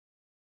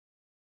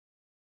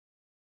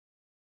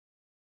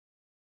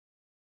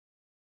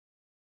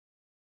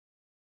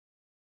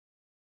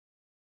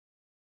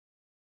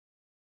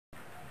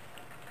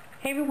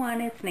Hey everyone,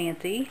 it's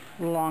Nancy.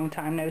 Long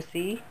time no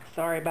see.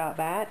 Sorry about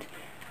that.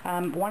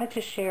 Wanted to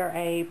share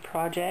a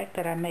project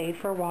that I made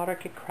for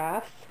WOC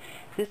Crafts.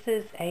 This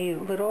is a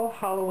little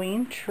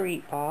Halloween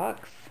treat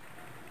box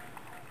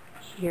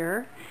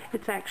here.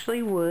 It's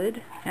actually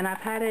wood, and I've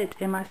had it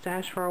in my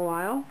stash for a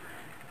while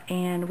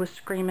and was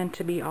screaming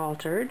to be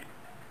altered.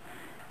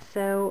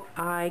 So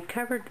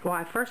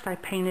first I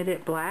painted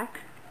it black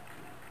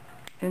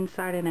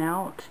inside and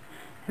out,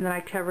 and then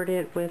I covered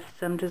it with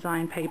some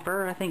design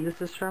paper. I think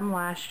this is from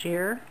last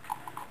year.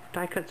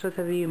 Die Cuts with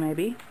a View,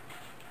 maybe.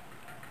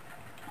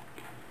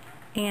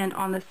 And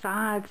on the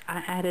sides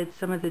I added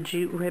some of the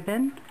jute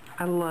ribbon.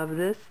 I love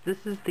this.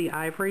 This is the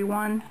Ivory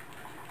one.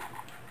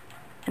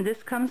 And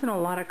this comes in a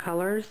lot of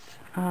colors.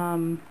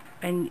 And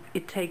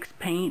it takes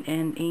paint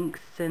and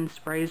inks and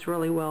sprays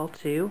really well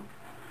too.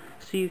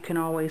 So you can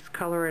always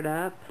color it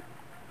up.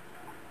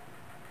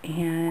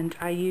 And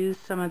I used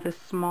some of the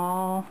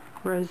small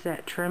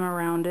Rosette trim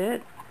around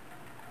it.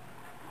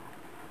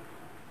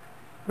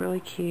 Really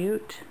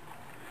cute.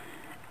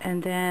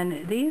 And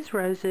then these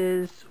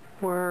roses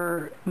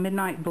were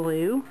midnight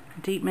blue,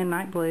 deep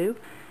midnight blue,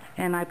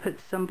 and I put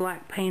some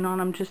black paint on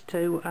them just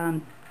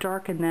to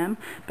darken them,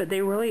 but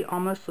they really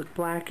almost look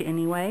black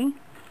anyway.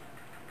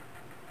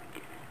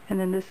 And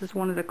then this is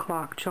one of the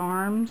clock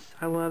charms.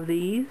 I love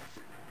these.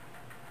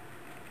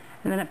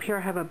 And then up here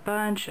I have a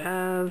bunch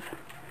of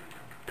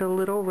the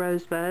little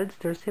rosebuds.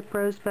 There's hip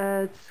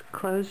rosebuds,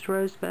 closed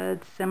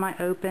rosebuds,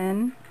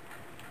 semi-open,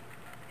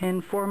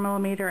 in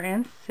 4mm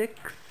and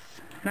 6,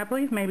 and I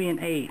believe maybe an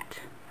 8.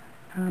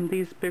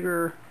 These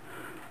bigger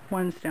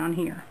ones down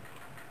here.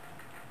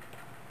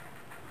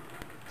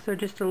 So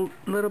just a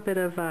little bit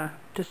of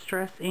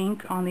distress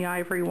ink on the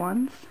Ivory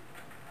ones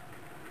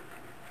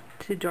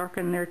to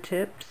darken their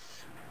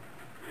tips.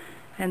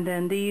 And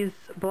then these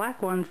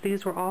black ones,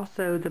 these were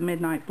also the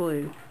midnight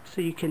blue, so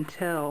you can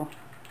tell,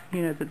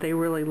 you know, that they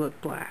really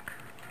look black.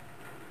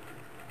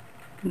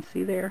 You can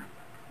see there.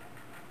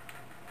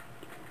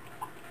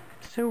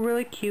 So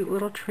really cute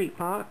little treat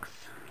box.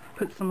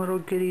 Put some little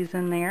goodies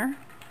in there.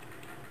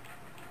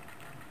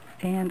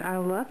 And I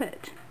love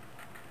it.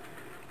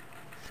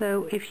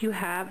 So if you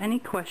have any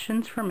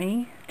questions for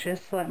me,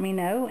 just let me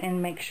know,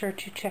 and make sure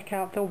to check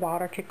out the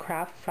WOC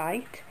Crafts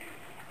site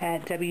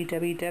at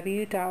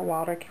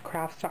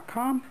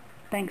www.wocrafts.com.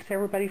 Thanks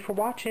everybody for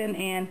watching,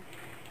 and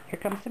here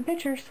comes some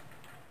pictures.